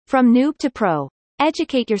From noob to pro.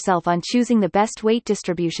 Educate yourself on choosing the best weight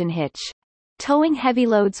distribution hitch. Towing heavy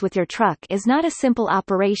loads with your truck is not a simple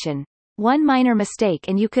operation. One minor mistake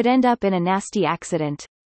and you could end up in a nasty accident.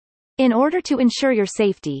 In order to ensure your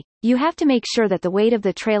safety, you have to make sure that the weight of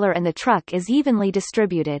the trailer and the truck is evenly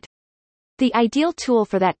distributed. The ideal tool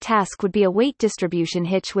for that task would be a weight distribution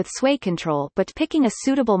hitch with sway control, but picking a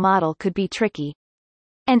suitable model could be tricky.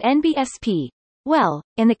 And NBSP. Well,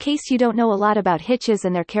 in the case you don't know a lot about hitches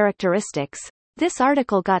and their characteristics, this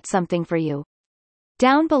article got something for you.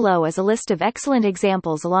 Down below is a list of excellent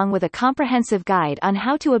examples along with a comprehensive guide on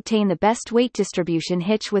how to obtain the best weight distribution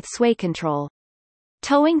hitch with sway control.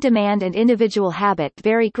 Towing demand and individual habit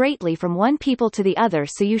vary greatly from one people to the other,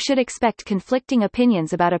 so you should expect conflicting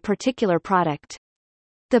opinions about a particular product.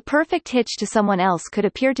 The perfect hitch to someone else could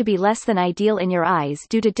appear to be less than ideal in your eyes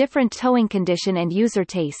due to different towing condition and user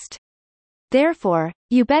taste. Therefore,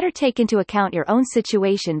 you better take into account your own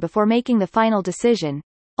situation before making the final decision.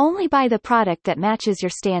 Only buy the product that matches your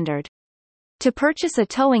standard. To purchase a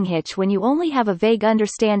towing hitch when you only have a vague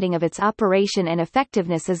understanding of its operation and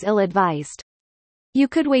effectiveness is ill-advised. You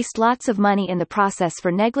could waste lots of money in the process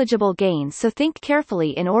for negligible gains, so think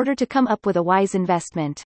carefully in order to come up with a wise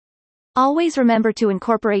investment. Always remember to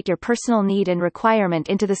incorporate your personal need and requirement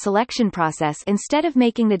into the selection process instead of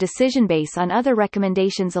making the decision based on other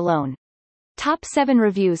recommendations alone. Top 7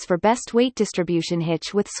 reviews for best weight distribution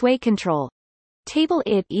hitch with sway control. Table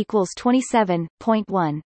id equals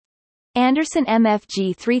 27.1. Anderson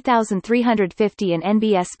MFG 3350 and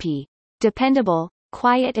NBSP. Dependable,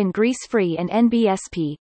 quiet and grease-free, and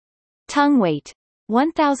NBSP. Tongue weight.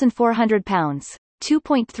 1,400 pounds.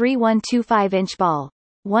 2.3125-inch ball.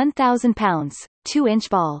 1,000 pounds.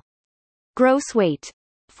 2-inch ball. Gross weight.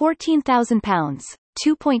 14,000 pounds.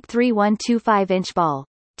 2.3125-inch ball.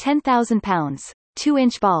 10,000 pounds.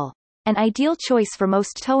 2-inch ball. An ideal choice for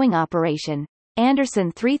most towing operation.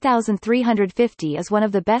 Anderson 3350 is one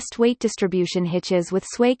of the best weight distribution hitches with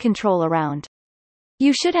sway control around.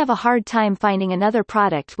 You should have a hard time finding another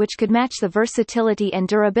product which could match the versatility and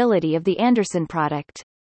durability of the Anderson product.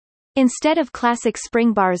 Instead of classic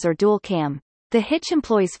spring bars or dual cam, the hitch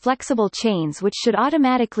employs flexible chains which should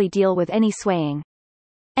automatically deal with any swaying.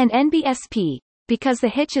 And NBSP, because the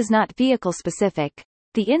hitch is not vehicle specific,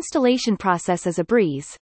 the installation process is a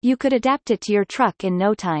breeze. You could adapt it to your truck in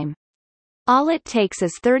no time. All it takes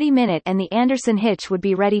is 30 minutes and the Anderson hitch would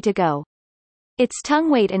be ready to go. Its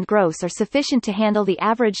tongue weight and gross are sufficient to handle the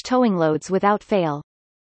average towing loads without fail.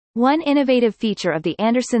 One innovative feature of the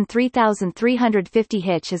Anderson 3350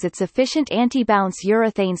 hitch is its efficient anti-bounce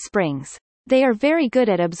urethane springs. They are very good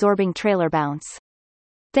at absorbing trailer bounce.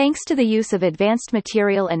 Thanks to the use of advanced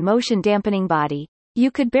material and motion dampening body, you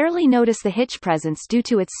could barely notice the hitch presence due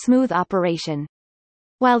to its smooth operation.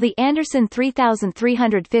 While the Anderson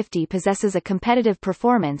 3350 possesses a competitive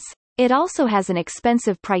performance, it also has an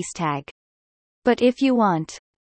expensive price tag. But if you want